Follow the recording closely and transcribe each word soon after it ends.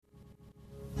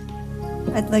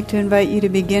I'd like to invite you to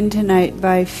begin tonight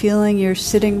by feeling your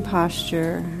sitting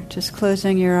posture, just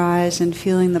closing your eyes and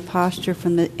feeling the posture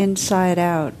from the inside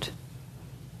out.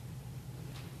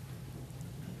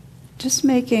 Just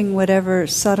making whatever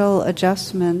subtle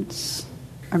adjustments,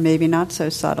 or maybe not so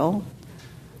subtle,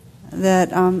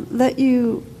 that let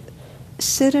you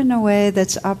sit in a way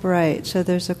that's upright, so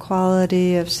there's a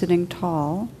quality of sitting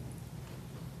tall.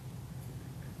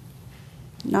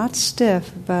 Not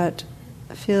stiff, but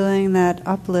feeling that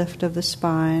uplift of the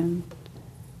spine,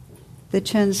 the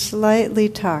chin slightly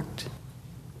tucked,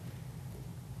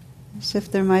 as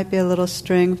if there might be a little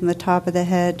string from the top of the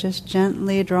head just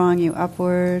gently drawing you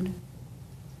upward.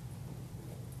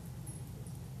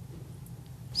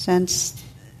 Sense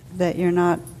that you're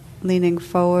not leaning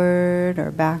forward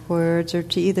or backwards or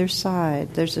to either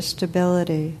side. There's a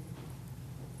stability.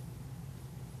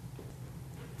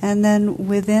 And then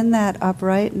within that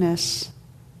uprightness,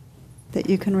 that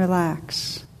you can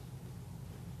relax.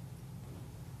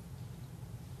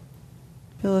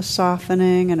 Feel a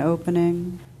softening and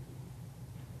opening.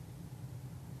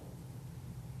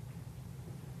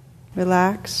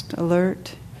 Relaxed,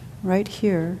 alert, right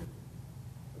here.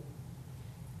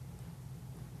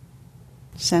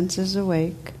 Senses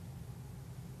awake.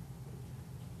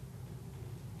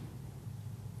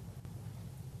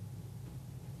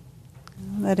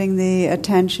 Letting the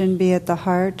attention be at the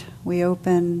heart, we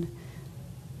open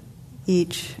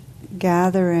each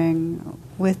gathering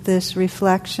with this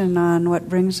reflection on what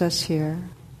brings us here,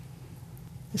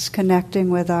 this connecting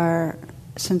with our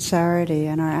sincerity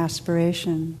and our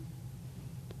aspiration.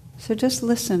 So just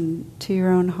listen to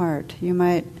your own heart. You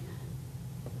might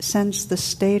sense the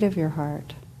state of your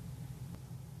heart.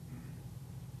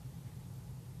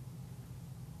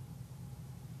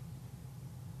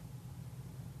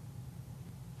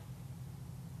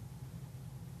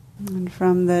 And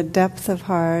from the depth of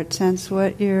heart, sense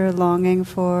what you're longing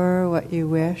for, what you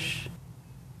wish.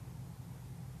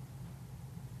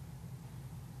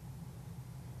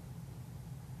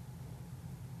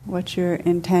 What your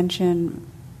intention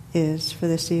is for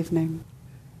this evening.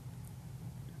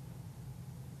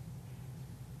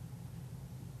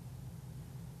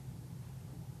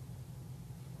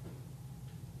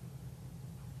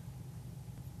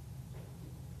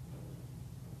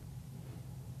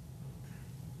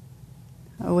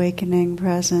 Awakening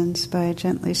presence by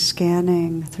gently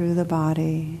scanning through the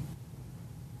body.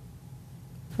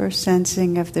 First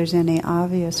sensing if there's any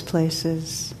obvious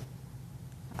places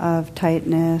of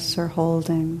tightness or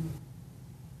holding.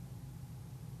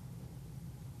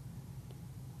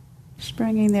 Just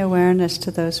bringing the awareness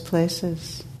to those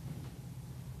places.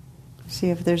 See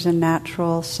if there's a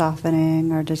natural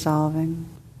softening or dissolving.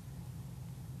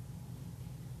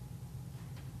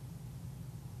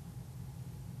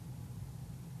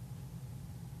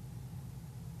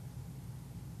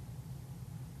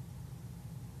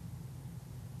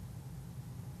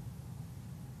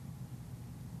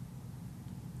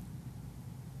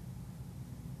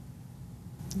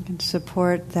 You can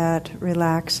support that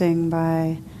relaxing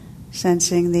by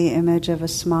sensing the image of a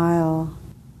smile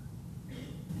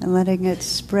and letting it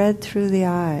spread through the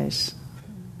eyes,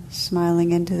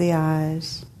 smiling into the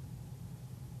eyes,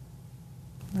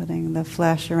 letting the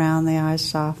flesh around the eyes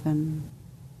soften,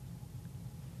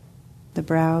 the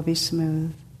brow be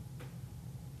smooth.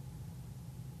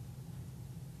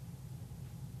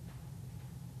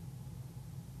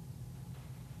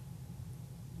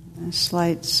 A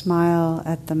slight smile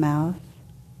at the mouth.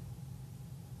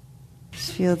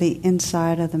 Just feel the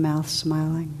inside of the mouth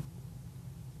smiling.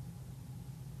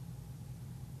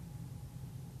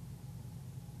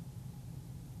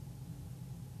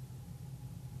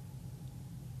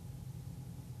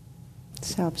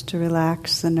 This helps to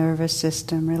relax the nervous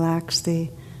system, relax the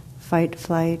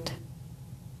fight-flight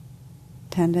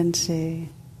tendency,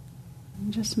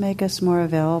 and just make us more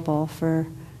available for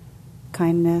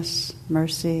kindness,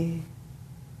 mercy,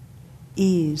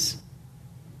 ease.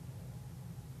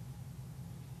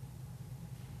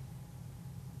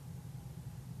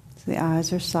 So the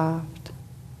eyes are soft,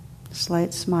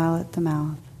 slight smile at the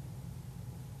mouth.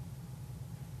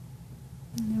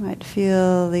 You might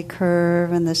feel the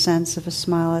curve and the sense of a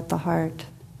smile at the heart,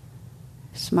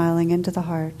 smiling into the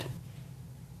heart.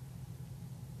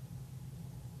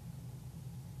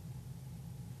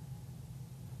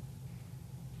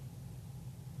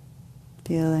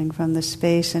 Feeling from the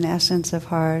space and essence of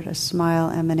heart, a smile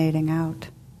emanating out.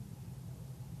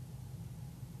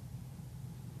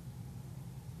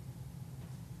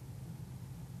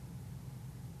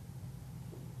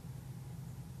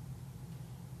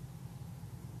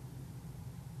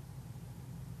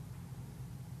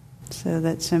 So so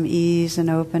that some ease and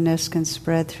openness can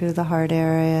spread through the heart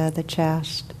area, the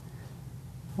chest,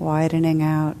 widening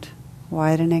out,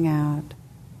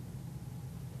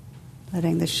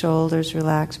 letting the shoulders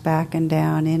relax back and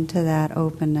down into that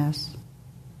openness.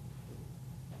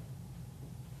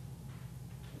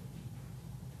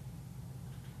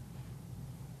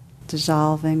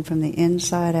 Dissolving from the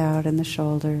inside out in the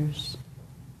shoulders.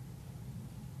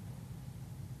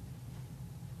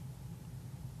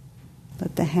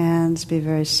 Let the hands be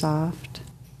very soft.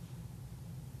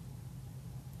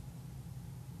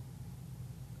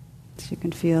 So you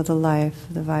can feel the life,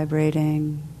 the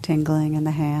vibrating, tingling in the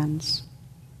hands.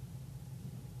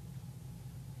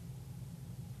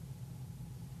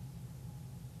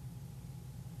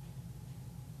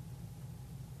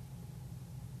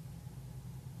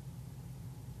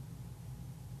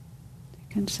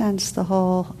 You can sense the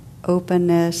whole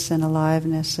openness and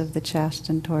aliveness of the chest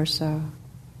and torso.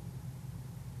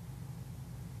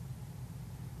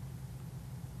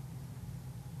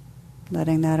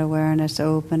 Letting that awareness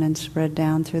open and spread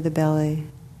down through the belly.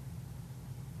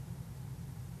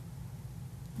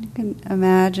 You can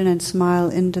imagine and smile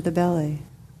into the belly.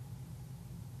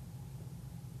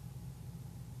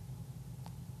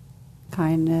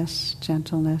 Kindness,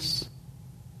 gentleness,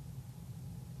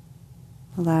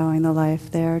 allowing the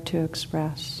life there to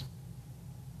express.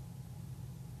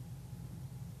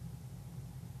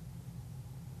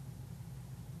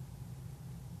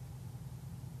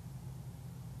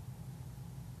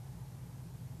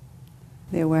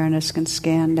 The awareness can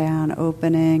scan down,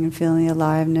 opening and feeling the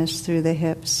aliveness through the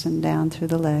hips and down through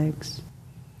the legs.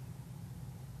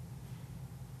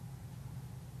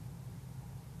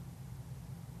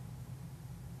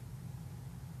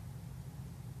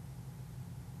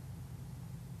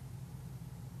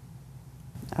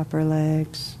 Upper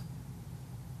legs,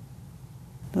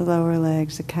 the lower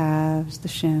legs, the calves, the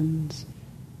shins.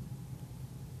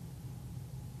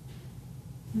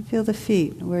 And feel the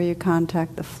feet where you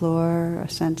contact the floor, a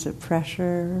sense of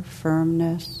pressure,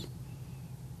 firmness,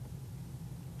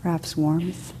 perhaps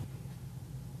warmth.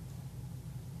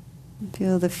 And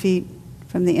feel the feet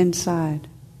from the inside,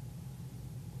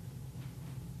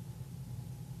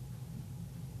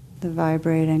 the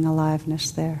vibrating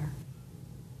aliveness there.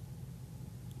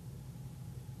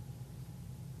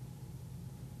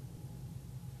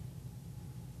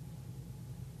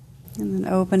 And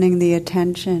then opening the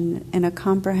attention in a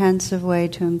comprehensive way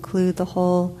to include the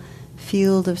whole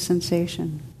field of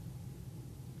sensation.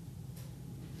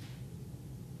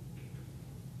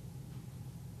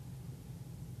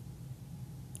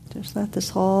 Just let this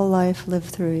whole life live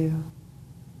through you.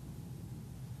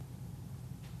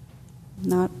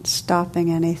 Not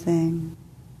stopping anything.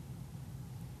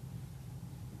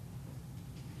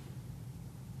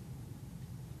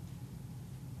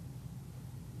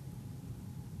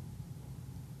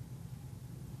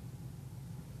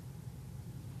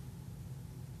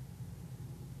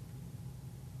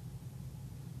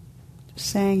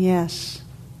 Saying yes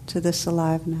to this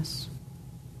aliveness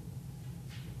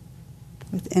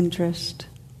with interest,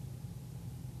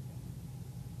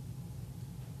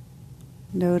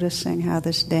 noticing how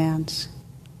this dance,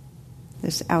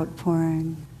 this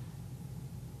outpouring,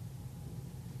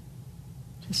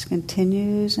 just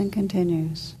continues and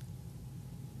continues.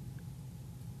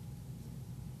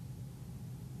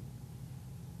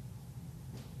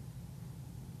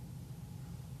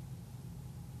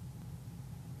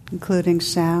 Including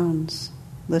sounds,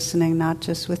 listening not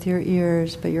just with your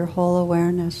ears, but your whole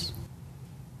awareness.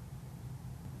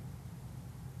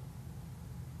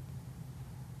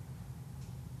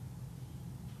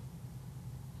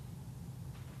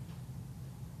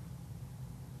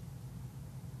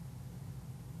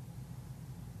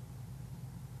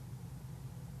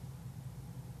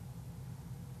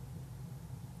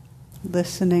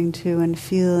 Listening to and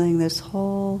feeling this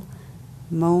whole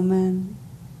moment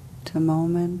to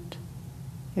moment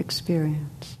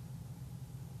experience.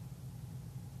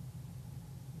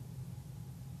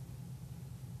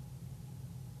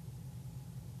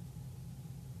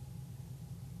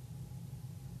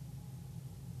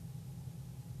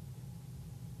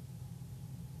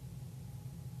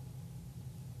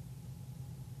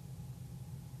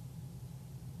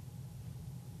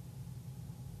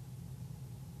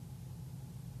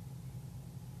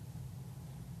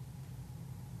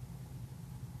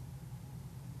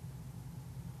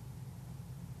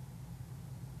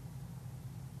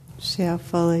 See how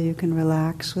fully you can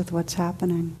relax with what's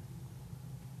happening.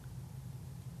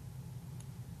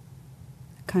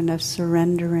 A kind of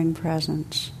surrendering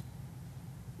presence.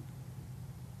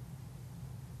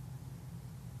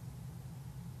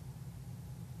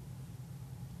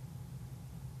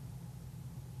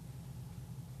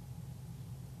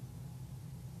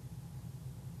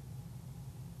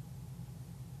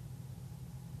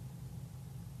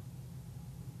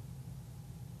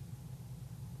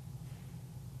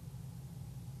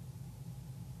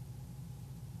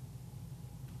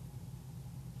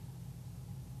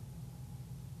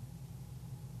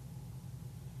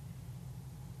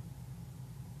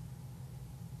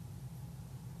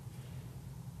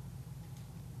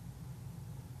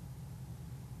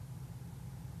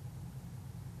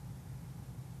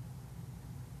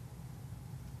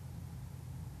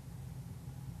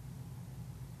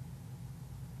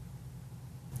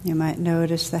 You might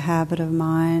notice the habit of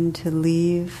mind to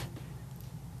leave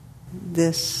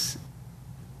this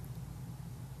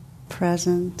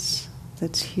presence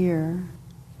that's here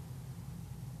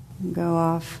and go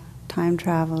off time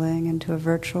traveling into a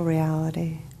virtual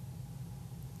reality.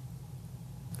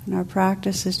 And our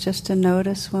practice is just to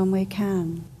notice when we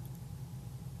can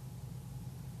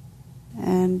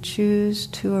and choose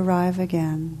to arrive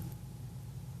again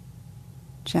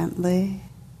gently,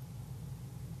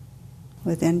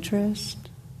 with interest,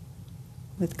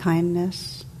 with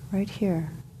kindness, right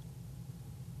here.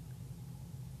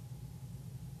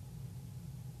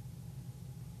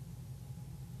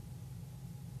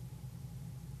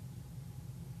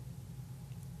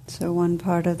 So one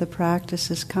part of the practice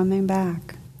is coming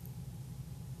back.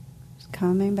 Just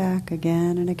coming back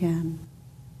again and again.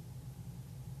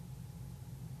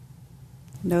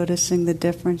 Noticing the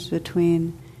difference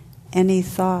between any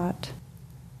thought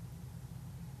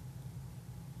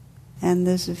and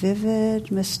this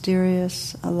vivid,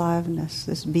 mysterious aliveness,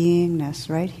 this beingness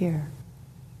right here.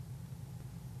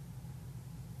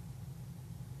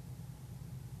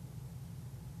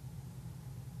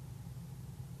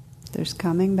 There's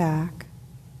coming back,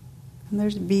 and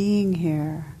there's being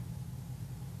here,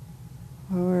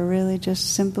 where we're really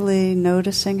just simply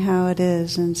noticing how it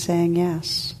is and saying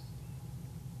yes,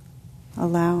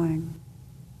 allowing.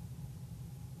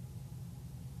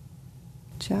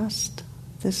 Just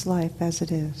this life as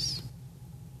it is.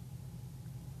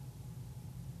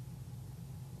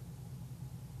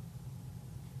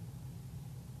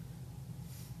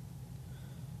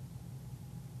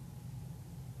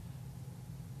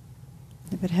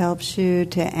 If it helps you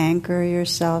to anchor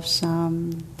yourself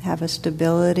some, have a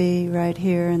stability right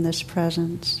here in this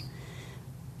presence,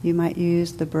 you might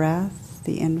use the breath,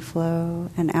 the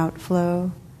inflow and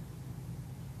outflow,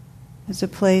 as a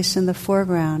place in the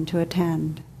foreground to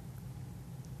attend.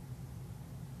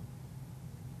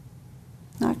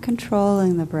 Not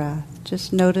controlling the breath,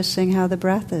 just noticing how the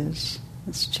breath is.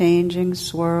 This changing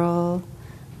swirl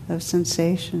of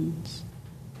sensations.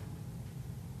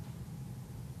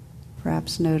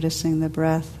 Perhaps noticing the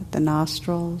breath at the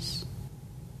nostrils.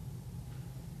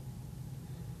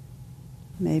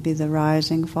 Maybe the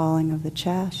rising, falling of the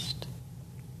chest.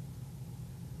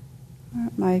 Or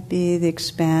it might be the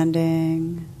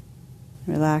expanding,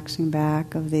 relaxing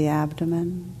back of the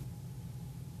abdomen.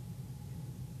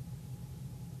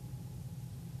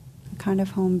 A kind of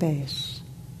home base.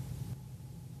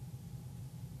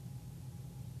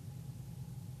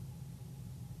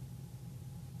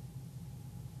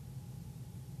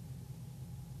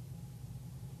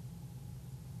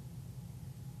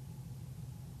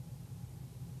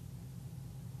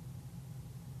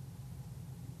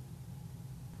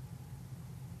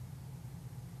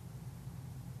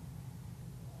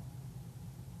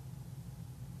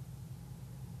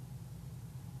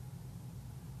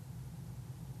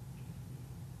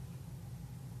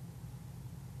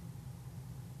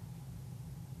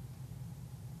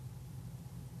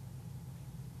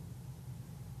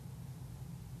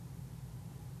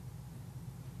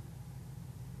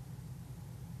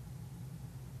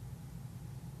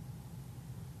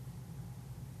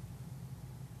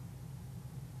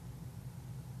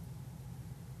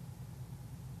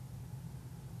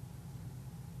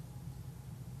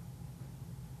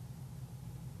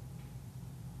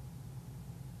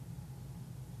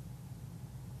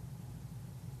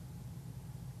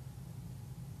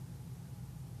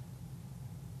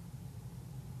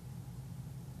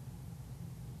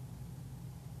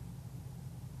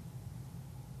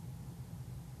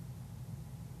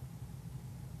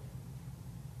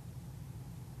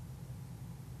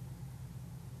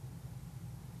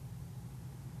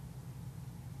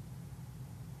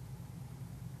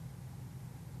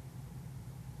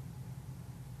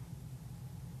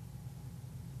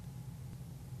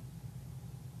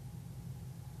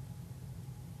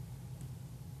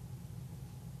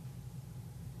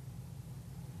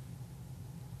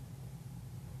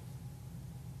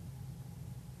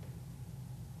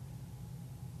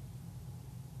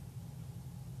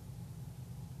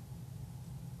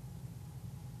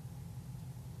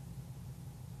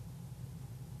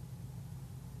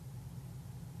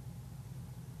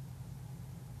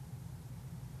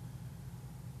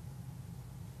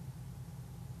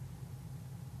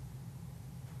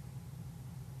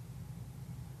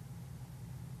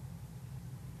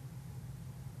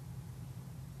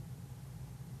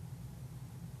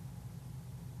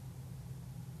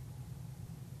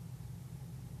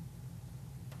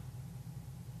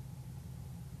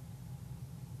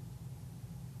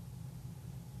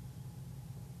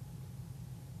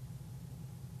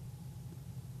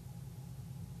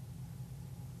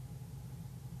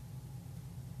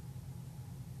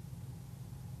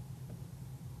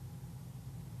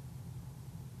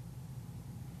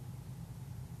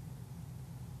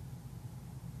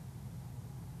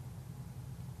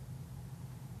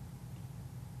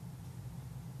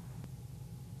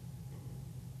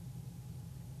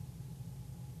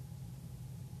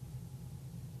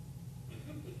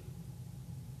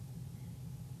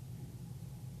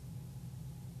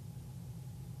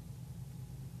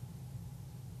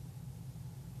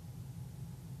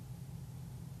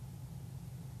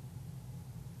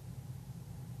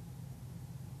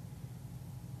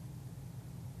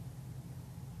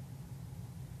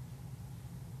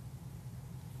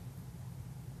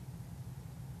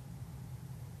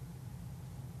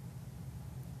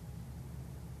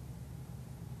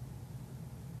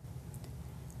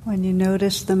 When you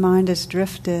notice the mind has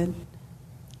drifted,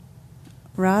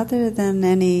 rather than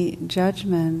any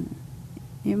judgment,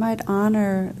 you might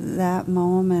honor that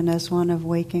moment as one of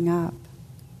waking up.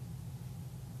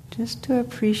 Just to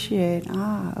appreciate,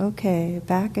 okay,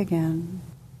 back again.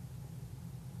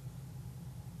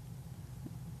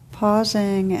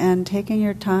 Pausing and taking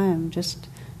your time, just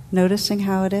noticing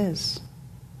how it is.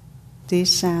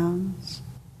 These sounds.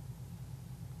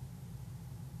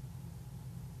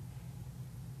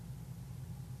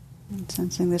 And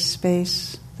sensing the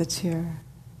space that's here.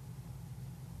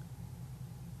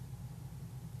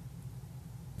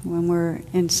 When we're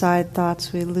inside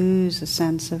thoughts, we lose a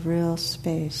sense of real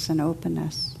space and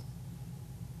openness.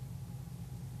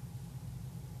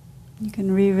 You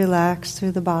can re-relax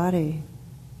through the body.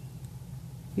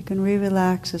 You can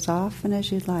re-relax as often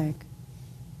as you'd like.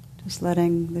 Just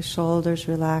letting the shoulders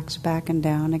relax back and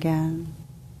down again.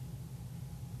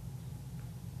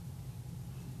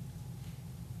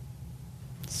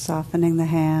 Softening the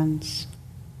hands.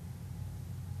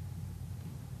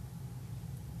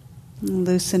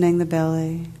 Loosening the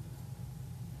belly.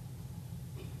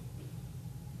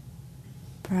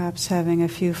 Perhaps having a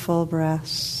few full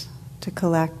breaths to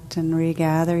collect and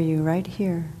regather you right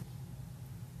here.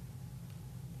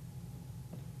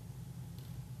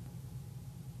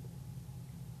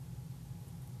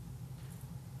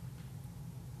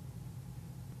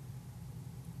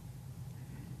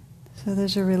 So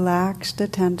there's a relaxed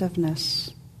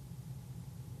attentiveness.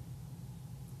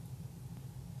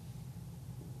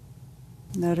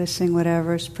 Noticing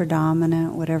whatever's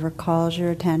predominant, whatever calls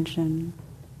your attention.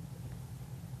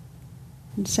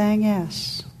 And saying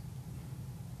yes.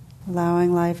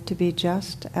 Allowing life to be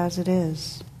just as it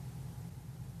is.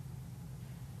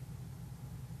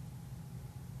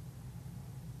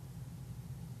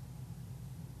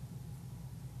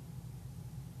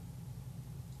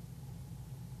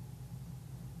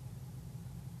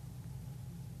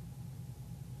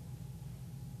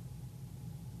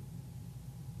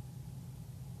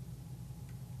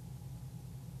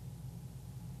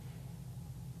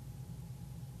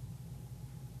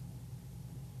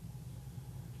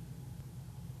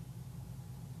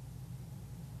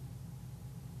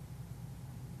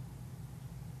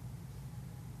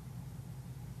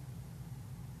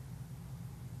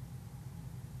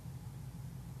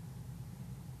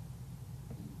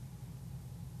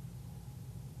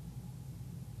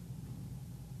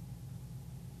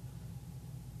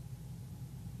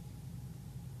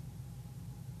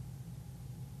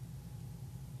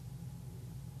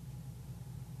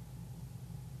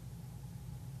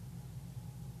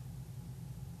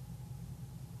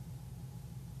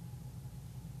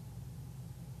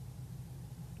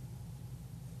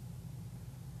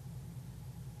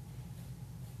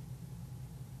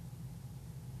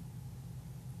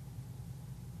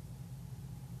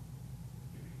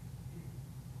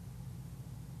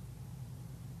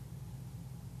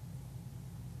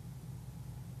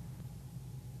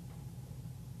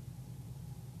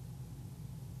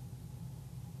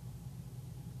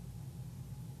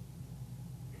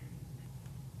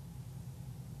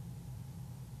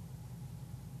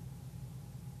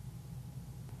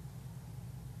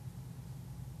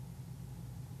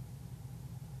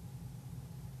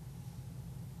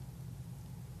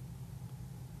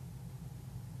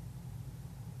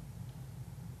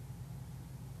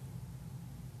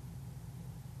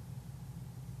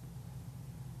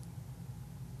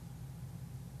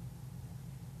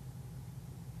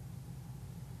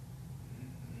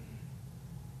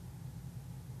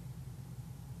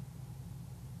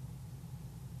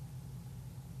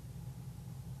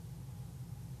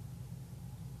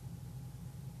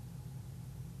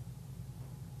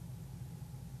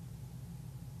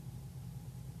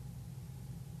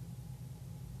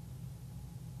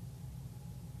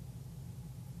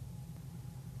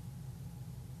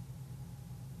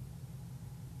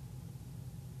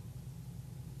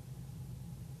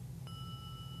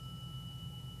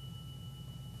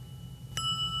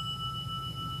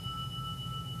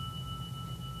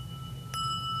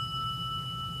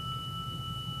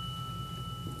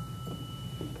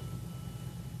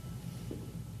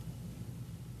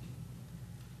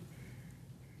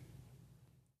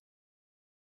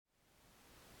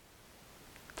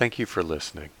 Thank you for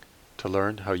listening. To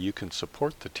learn how you can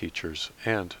support the teachers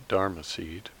and Dharma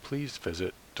Seed, please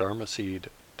visit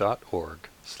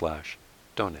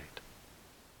dharmaseed.org/donate.